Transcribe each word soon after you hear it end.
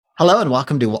Hello and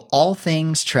welcome to All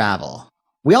Things Travel.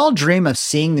 We all dream of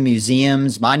seeing the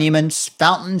museums, monuments,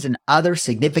 fountains, and other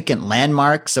significant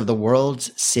landmarks of the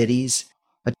world's cities.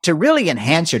 But to really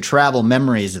enhance your travel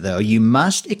memories, though, you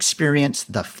must experience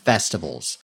the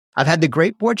festivals. I've had the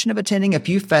great fortune of attending a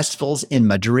few festivals in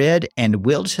Madrid, and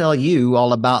we'll tell you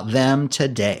all about them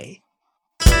today.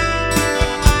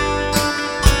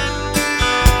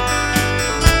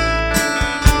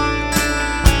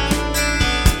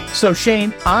 So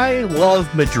Shane, I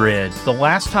love Madrid. The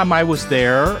last time I was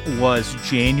there was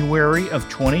January of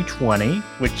 2020,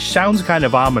 which sounds kind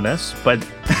of ominous, but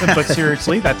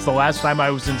seriously, that's the last time I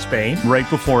was in Spain, right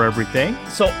before everything.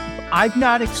 So I've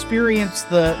not experienced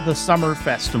the summer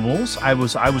festivals. I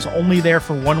was only there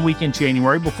for 1 week in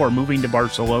January before moving to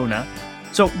Barcelona.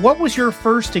 So what was your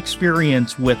first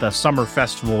experience with a summer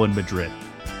festival in Madrid?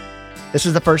 This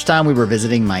was the first time we were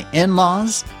visiting my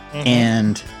in-laws,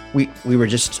 and we were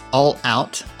just all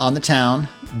out on the town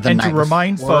the night to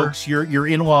remind before. folks, your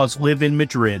in-laws live in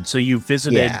Madrid, so you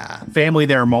visited family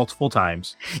there multiple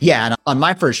times. Yeah, and on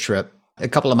my first trip, a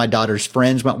couple of my daughter's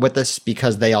friends went with us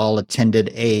because they all attended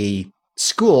a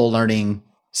school learning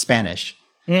Spanish.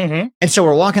 Mm-hmm. And so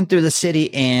we're walking through the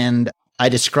city, and I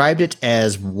described it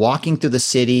as walking through the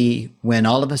city when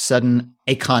all of a sudden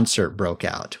a concert broke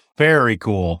out. Very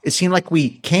cool. It seemed like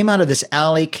we came out of this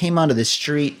alley, came onto this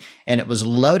street, and it was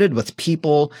loaded with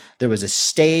people. There was a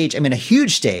stage, a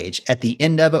huge stage at the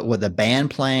end of it with a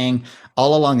band playing.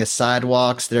 All along the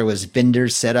sidewalks, there was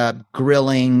vendors set up,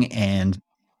 grilling and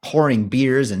pouring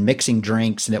beers and mixing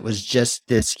drinks. And it was just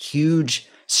this huge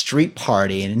street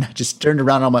party. And I just turned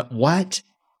around and I went, what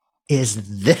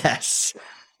is this?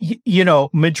 You know,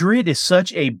 Madrid is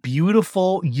such a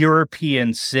beautiful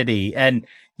European city. And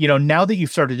now that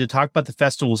you've started to talk about the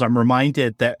festivals, I'm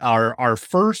reminded that our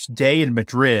first day in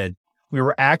Madrid, we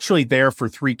were actually there for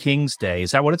Three Kings Day. Is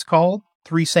that what it's called?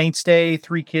 Three Saints Day,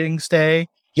 Three Kings Day?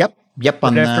 Yep.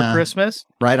 After Christmas?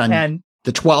 Right, on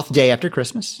the 12th day after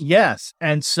Christmas. Yes.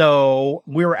 And so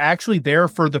we were actually there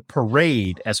for the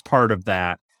parade as part of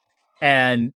that.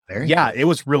 And cool. It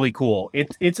was really cool.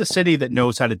 It's a city that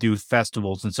knows how to do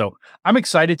festivals. And so I'm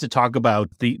excited to talk about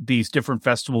these different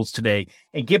festivals today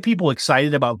and get people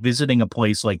excited about visiting a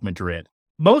place like Madrid.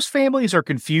 Most families are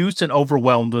confused and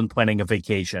overwhelmed when planning a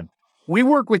vacation. We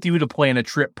work with you to plan a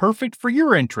trip perfect for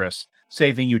your interests,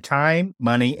 saving you time,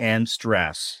 money, and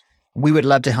stress. We would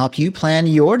love to help you plan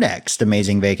your next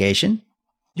amazing vacation.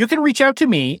 You can reach out to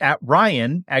me at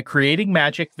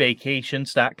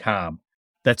Ryan@creatingmagicvacations.com.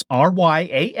 That's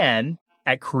RYAN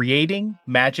at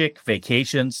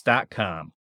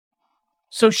creatingmagicvacations.com.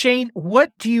 So Shane,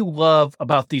 what do you love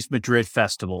about these Madrid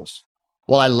festivals?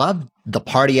 Well, I love the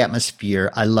party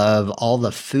atmosphere. I love all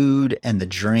the food and the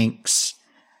drinks.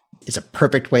 It's a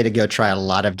perfect way to go try a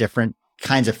lot of different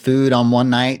kinds of food on one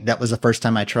night. That was the first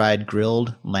time I tried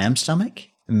grilled lamb stomach.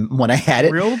 When I had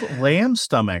it. Grilled lamb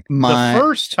stomach. The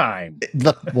first time.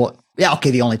 The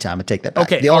only time. I take that back.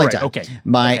 Okay. The only time. Okay.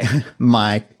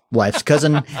 My wife's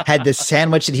cousin had this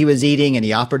sandwich that he was eating, and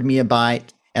he offered me a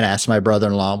bite. And I asked my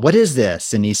brother-in-law, what is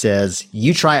this? And he says,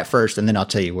 you try it first, and then I'll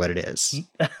tell you what it is.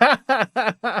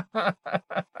 I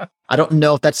don't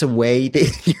know if that's a way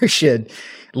that you should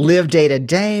live day to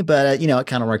day, but, it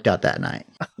kind of worked out that night.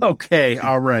 Okay.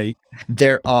 All right.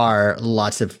 There are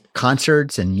lots of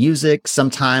concerts and music.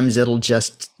 Sometimes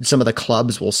some of the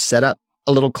clubs will set up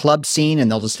a little club scene, and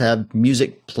they'll just have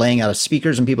music playing out of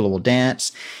speakers and people will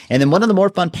dance. And then one of the more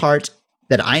fun parts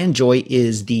that I enjoy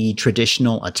is the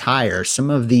traditional attire. Some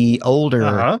of the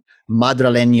older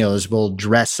Madrileños will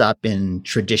dress up in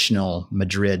traditional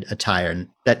Madrid attire. And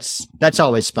that's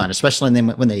always fun, especially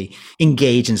when they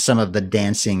engage in some of the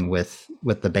dancing with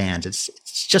the bands.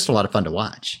 It's just a lot of fun to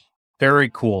watch. Very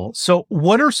cool. So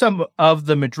what are some of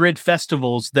the Madrid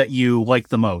festivals that you like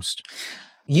the most?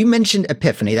 You mentioned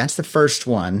Epiphany. That's the first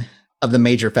one of the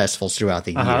major festivals throughout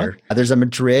the year. There's a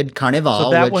Madrid Carnival. So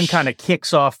that one kind of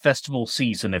kicks off festival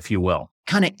season, if you will.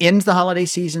 Kind of ends the holiday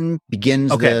season,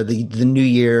 begins the new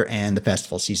year and the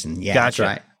festival season. Yeah, gotcha. That's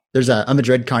right. There's a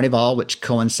Madrid Carnival, which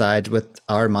coincides with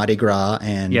our Mardi Gras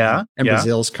and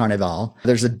Brazil's Carnival.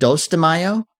 There's a Dos de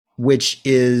Mayo, which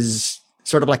is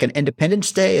sort of like an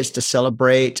Independence Day. Is to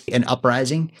celebrate an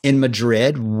uprising in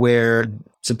Madrid where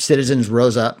some citizens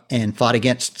rose up and fought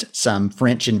against some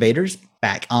French invaders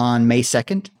back on May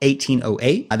 2nd,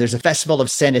 1808. There's a festival of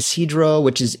San Isidro,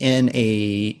 which is in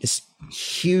this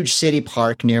huge city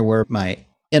park near where my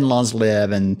in-laws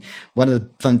live. And one of the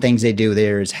fun things they do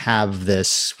there is have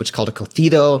this, what's called a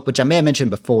cocido, which I may have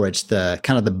mentioned before. It's the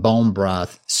kind of the bone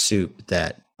broth soup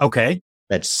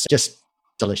that's just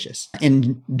delicious.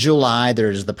 In July,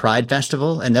 there's the Pride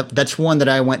Festival, and that's one that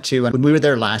I went to when we were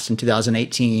there last in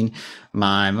 2018.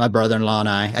 My brother-in-law and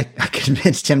I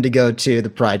convinced him to go to the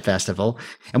Pride Festival,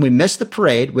 and we missed the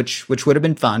parade, which would have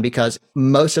been fun because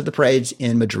most of the parades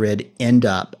in Madrid end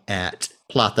up at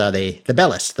Plaza de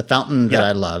Bellas, the fountain that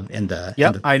I love in the.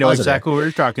 I know exactly what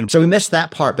you're talking about. So we missed that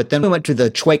part, but then we went to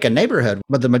the Chueca neighborhood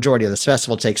where the majority of this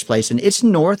festival takes place, and it's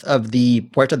north of the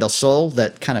Puerta del Sol,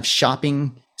 that kind of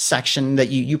shopping section that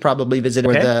you probably visited,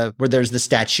 where there's the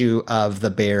statue of the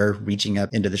bear reaching up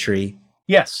into the tree.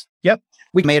 Yes. Yep.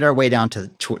 We made our way down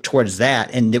towards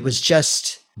that, and it was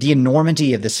just the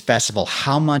enormity of this festival,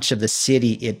 how much of the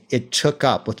city it took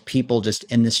up with people just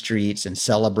in the streets and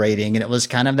celebrating. And it was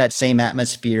kind of that same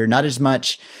atmosphere, not as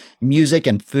much music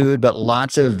and food, but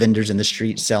lots of vendors in the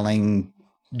street selling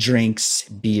drinks,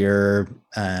 beer,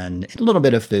 and a little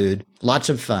bit of food, lots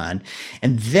of fun.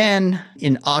 And then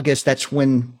in August, that's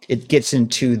when it gets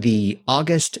into the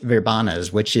August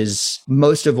Verbanas, which is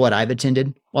most of what I've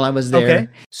attended while I was there. Okay.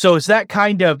 So is that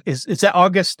is that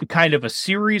August kind of a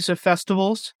series of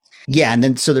festivals? Yeah. And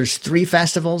then, so there's 3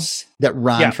 festivals that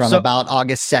run from about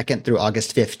August 2nd through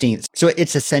August 15th. So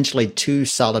it's essentially 2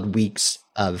 solid weeks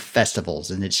of festivals.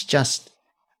 And it's just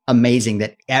amazing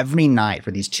that every night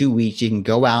for these 2 weeks, you can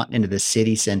go out into the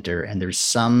city center and there's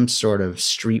some sort of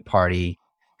street party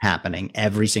happening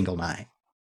every single night.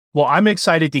 Well, I'm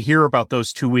excited to hear about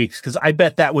those 2 weeks because I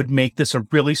bet that would make this a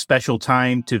really special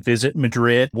time to visit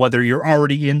Madrid, whether you're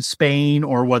already in Spain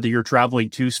or whether you're traveling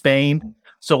to Spain.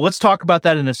 So let's talk about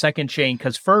that in a second, Shane,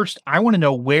 because first, I want to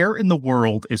know, where in the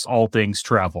world is All Things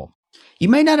Travel? You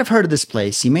may not have heard of this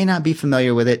place. You may not be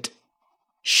familiar with it.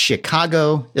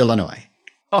 Chicago, Illinois.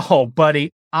 Oh,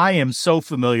 buddy, I am so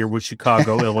familiar with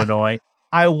Chicago, Illinois.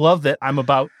 I love that. I'm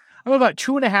about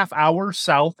 2.5 hours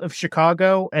south of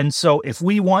Chicago. And so if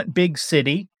we want big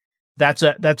city, that's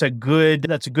a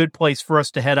good place for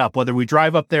us to head up, whether we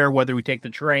drive up there, whether we take the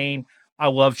train. I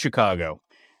love Chicago.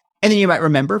 And then you might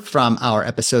remember from our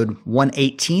episode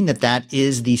 118 that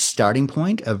is the starting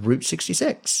point of Route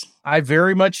 66. I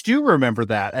very much do remember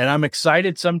that. And I'm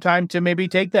excited sometime to maybe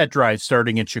take that drive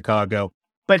starting in Chicago.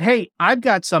 But hey, I've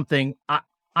got something.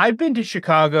 I've been to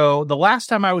Chicago. The last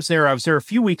time I was there a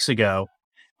few weeks ago.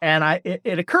 And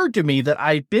it occurred to me that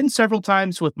I've been several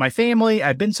times with my family.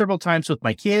 I've been several times with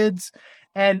my kids.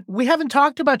 And we haven't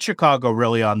talked about Chicago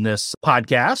really on this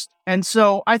podcast. And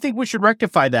so I think we should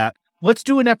rectify that. Let's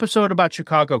do an episode about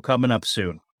Chicago coming up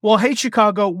soon. Well, hey,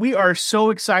 Chicago, we are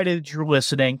so excited that you're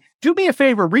listening. Do me a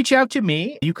favor, reach out to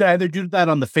me. You can either do that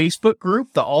on the Facebook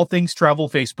group, the All Things Travel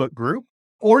Facebook group,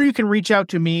 or you can reach out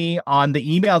to me on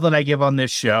the email that I give on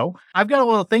this show. I've got a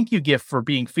little thank you gift for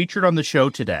being featured on the show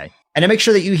today. And to make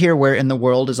sure that you hear where in the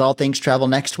world is All Things Travel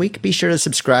next week, be sure to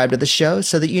subscribe to the show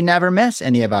so that you never miss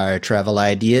any of our travel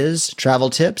ideas, travel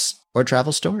tips, or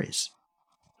travel stories.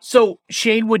 So,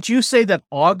 Shane, would you say that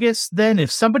August, then,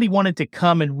 if somebody wanted to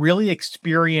come and really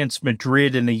experience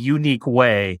Madrid in a unique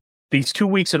way, these 2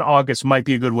 weeks in August might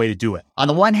be a good way to do it? On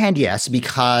the one hand, yes,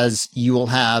 because you will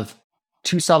have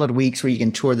 2 solid weeks where you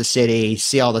can tour the city,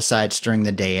 see all the sights during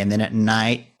the day, and then at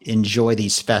night, enjoy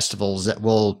these festivals that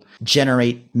will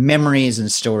generate memories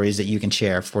and stories that you can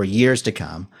share for years to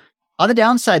come. On the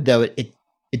downside, though, it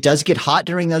does get hot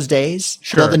during those days.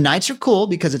 Sure. Though the nights are cool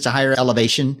because it's a higher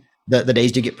elevation. The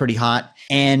days do get pretty hot.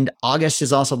 And August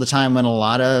is also the time when a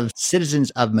lot of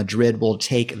citizens of Madrid will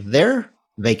take their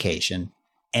vacation.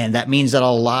 And that means that a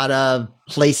lot of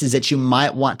places that you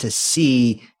might want to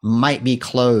see might be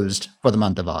closed for the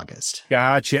month of August.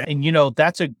 Gotcha. And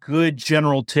that's a good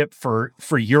general tip for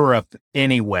Europe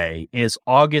anyway, is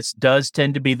August does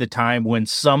tend to be the time when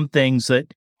some things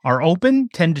that are open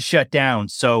tend to shut down.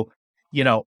 So,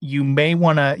 you may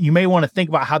want to think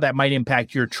about how that might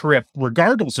impact your trip,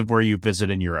 regardless of where you visit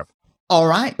in Europe. All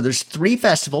right. There's 3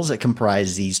 festivals that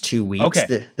comprise these 2 weeks.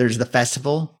 Okay. There's the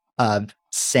Festival of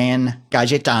San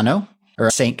Cayetano,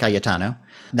 or Saint Cayetano.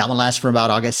 That one lasts from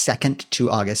about August 2nd to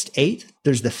August 8th.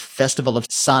 There's the Festival of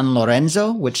San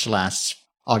Lorenzo, which lasts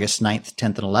August 9th,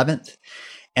 10th, and 11th.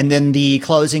 And then the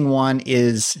closing one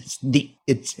is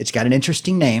it's got an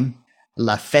interesting name,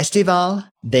 La Festival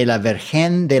de la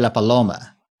Virgen de la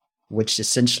Paloma, which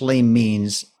essentially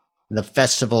means the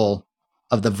Festival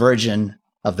of the Virgin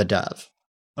of the Dove.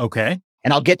 Okay.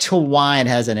 And I'll get to why it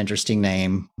has an interesting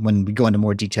name when we go into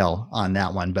more detail on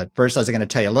that one. But first, I was going to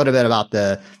tell you a little bit about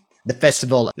the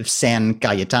Festival of San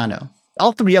Cayetano.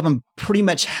 All 3 of them pretty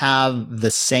much have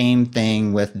the same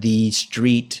thing with the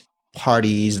street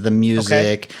parties, the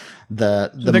music, okay. They're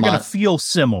going to feel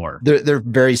similar. They're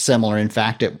very similar. In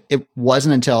fact, it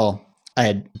wasn't until I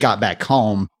had got back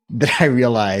home that I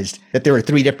realized that there were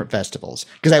 3 different festivals,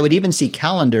 because I would even see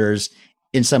calendars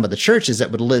in some of the churches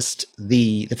that would list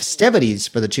the festivities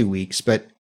for the 2 weeks, but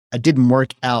I didn't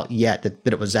work out yet that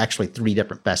it was actually 3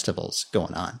 different festivals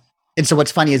going on. And so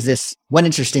what's funny is this one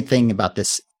interesting thing about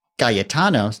this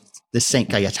Cayetano, this Saint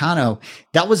Cayetano,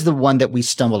 that was the one that we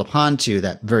stumbled upon to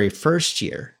that very first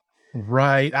year.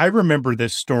 Right. I remember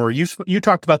this story. You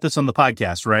talked about this on the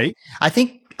podcast, right? I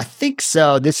think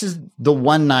so. This is the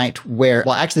one night where,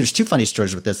 well, actually, there's 2 funny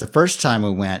stories with this. The first time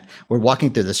we went, we're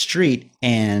walking through the street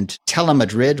and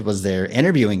Telemadrid was there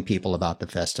interviewing people about the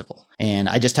festival. And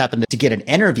I just happened to get an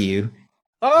interview.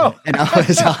 Oh, and I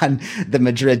was on the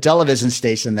Madrid television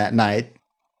station that night.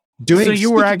 So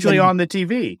you were actually on the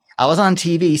TV. I was on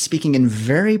TV speaking in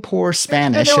very poor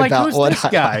Spanish about what this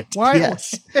guy? Why?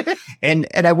 Yes. and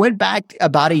I went back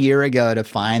about a year ago to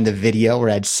find the video where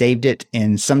I'd saved it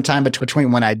in sometime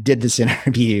between when I did this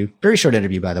interview, very short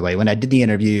interview, by the way, when I did the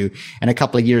interview and a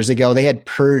couple of years ago, they had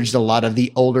purged a lot of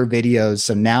the older videos.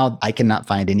 So now I cannot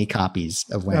find any copies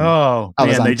of when I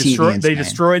was on TV. They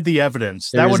destroyed the evidence.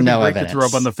 That would be great to throw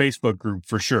up on the Facebook group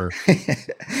for sure.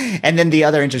 And then the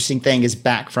other interesting thing is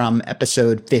back from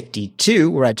episode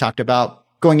 52, where I talked about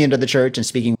going into the church and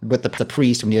speaking with the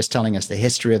priest when he was telling us the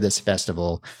history of this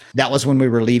festival. That was when we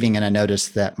were leaving, and I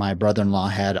noticed that my brother-in-law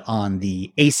had on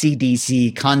the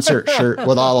AC/DC concert shirt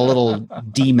with all the little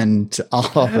demons all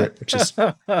over it, which is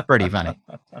pretty funny.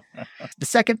 The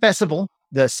second festival,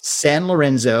 the San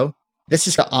Lorenzo, this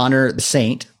is to honor the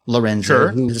Saint Lorenzo,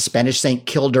 who was a Spanish saint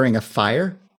killed during a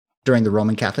fire during the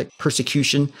Roman Catholic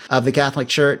persecution of the Catholic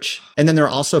Church. And then there are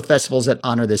also festivals that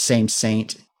honor the same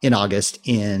saint in August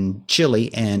in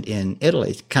Chile and in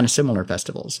Italy, kind of similar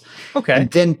festivals. Okay.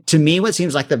 And then to me, what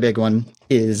seems like the big one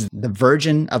is the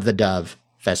Virgin of the Dove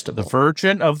Festival. The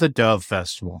Virgin of the Dove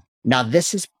Festival. Now,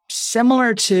 this is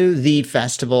similar to the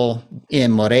festival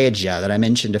in Moregia that I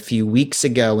mentioned a few weeks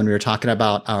ago when we were talking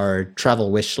about our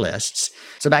travel wish lists.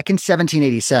 So back in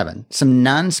 1787, some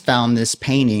nuns found this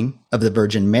painting of the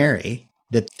Virgin Mary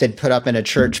that they'd put up in a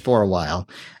church for a while.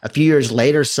 A few years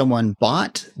later, someone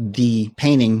bought the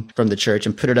painting from the church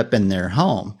and put it up in their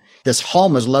home. This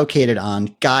home was located on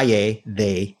Calle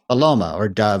de Paloma, or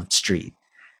Dove Street,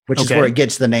 which is where it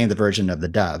gets the name the Virgin of the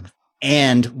Dove.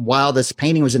 And while this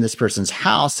painting was in this person's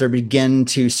house, there began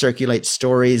to circulate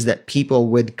stories that people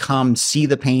would come see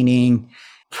the painting,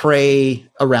 pray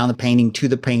around the painting, to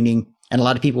the painting, and a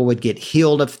lot of people would get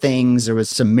healed of things. There was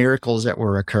some miracles that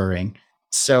were occurring.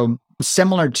 So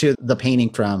similar to the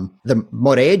painting from the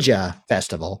Moregia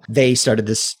Festival, they started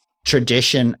this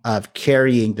tradition of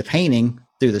carrying the painting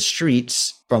through the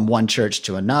streets from one church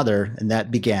to another, and that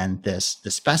began this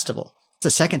festival. The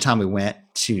second time we went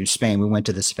to Spain, we went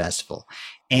to this festival,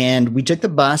 and we took the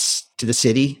bus to the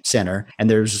city center, and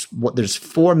there's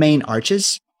 4 main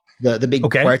arches, the big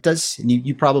puertas, and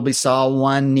you probably saw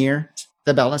one near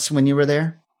the Bellas when you were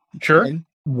there. Sure. And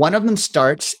one of them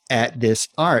starts at this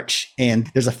arch,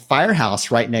 and there's a firehouse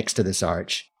right next to this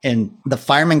arch. And the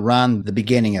firemen run the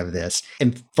beginning of this.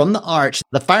 And from the arch,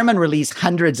 the firemen release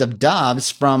hundreds of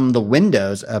doves from the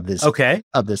windows of this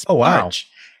arch.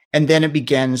 And then it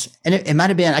begins, and it might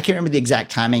have been, I can't remember the exact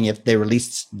timing, if they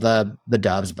released the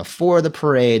doves before the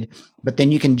parade, but then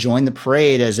you can join the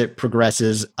parade as it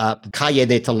progresses up Calle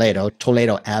de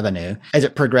Toledo Avenue, as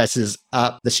it progresses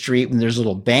up the street, when there's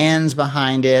little bands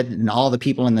behind it, and all the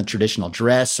people in the traditional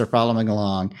dress are following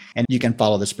along. And you can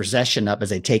follow this procession up as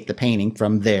they take the painting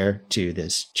from there to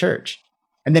this church.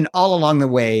 And then all along the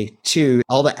way to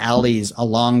all the alleys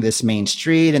along this main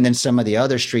street, and then some of the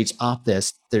other streets off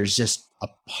this, there's just a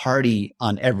party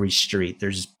on every street.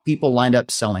 There's people lined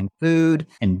up selling food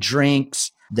and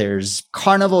drinks. There's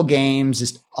carnival games,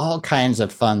 just all kinds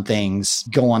of fun things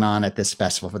going on at this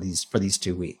festival for these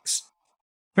 2 weeks.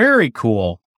 Very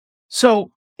cool. So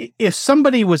if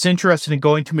somebody was interested in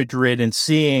going to Madrid and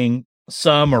seeing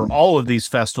some or all of these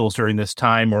festivals during this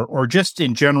time, or just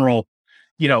in general,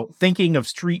 thinking of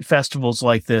street festivals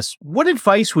like this, what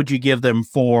advice would you give them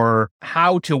for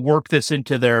how to work this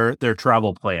into their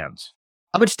travel plans?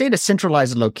 I would stay at a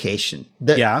centralized location.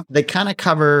 They kind of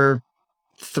cover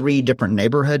 3 different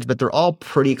neighborhoods, but they're all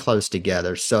pretty close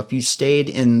together. So if you stayed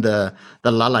in the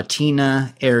La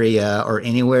Latina area or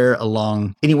anywhere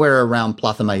around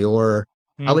Plaza Mayor,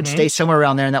 I would stay somewhere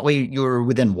around there, and that way you were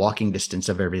within walking distance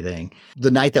of everything.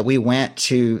 The night that we went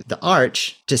to the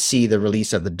Arch to see the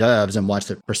release of the doves and watch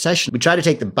the procession, we tried to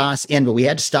take the bus in, but we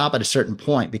had to stop at a certain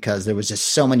point because there was just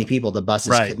so many people, the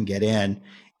buses couldn't get in,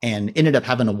 and ended up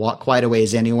having to walk quite a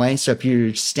ways anyway. So if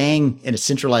you're staying in a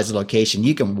centralized location,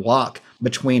 you can walk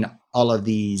between all of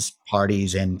these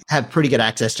parties and have pretty good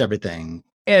access to everything.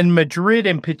 And Madrid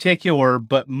in particular,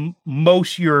 but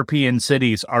most European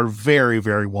cities are very,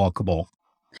 very walkable.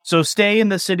 So stay in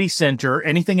the city center.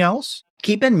 Anything else?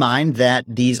 Keep in mind that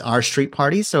these are street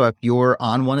parties. So if you're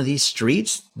on one of these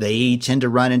streets, they tend to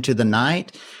run into the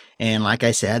night. And like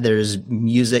I said, there's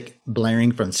music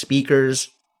blaring from speakers.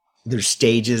 There's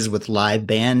stages with live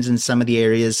bands in some of the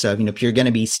areas. So, if you're going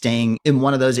to be staying in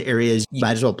one of those areas, you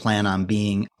might as well plan on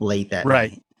being late that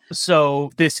night.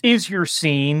 So this is your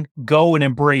scene. Go and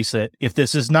embrace it. If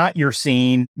this is not your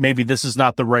scene, maybe this is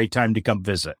not the right time to come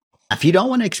visit. If you don't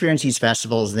want to experience these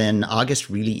festivals, then August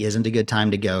really isn't a good time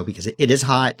to go because it is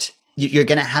hot. You're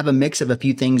going to have a mix of a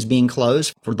few things being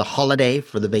closed for the holiday,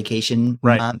 for the vacation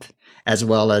month, as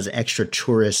well as extra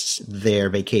tourists there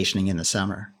vacationing in the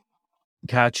summer.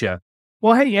 Gotcha.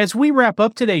 Well, hey, as we wrap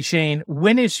up today, Shane,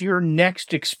 when is your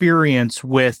next experience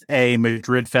with a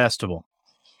Madrid festival?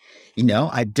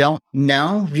 I don't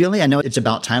know, really. I know it's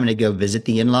about time to go visit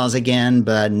the in-laws again,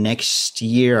 but next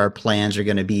year our plans are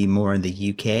going to be more in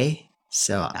the UK.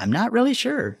 So I'm not really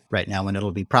sure right now when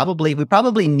it'll be. We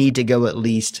probably need to go at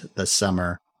least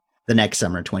the next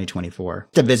summer, 2024,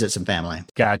 to visit some family.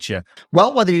 Gotcha.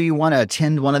 Well, whether you want to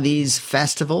attend one of these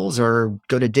festivals or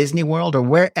go to Disney World or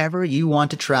wherever you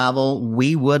want to travel,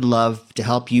 we would love to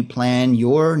help you plan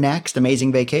your next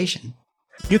amazing vacation.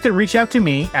 You can reach out to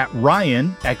me at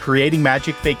Ryan at Creating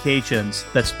Magic Vacations.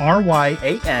 That's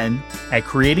RYAN at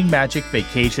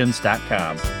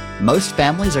creatingmagicvacations.com. Most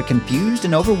families are confused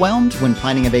and overwhelmed when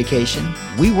planning a vacation.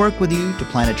 We work with you to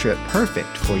plan a trip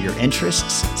perfect for your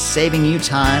interests, saving you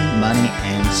time, money,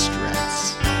 and stress.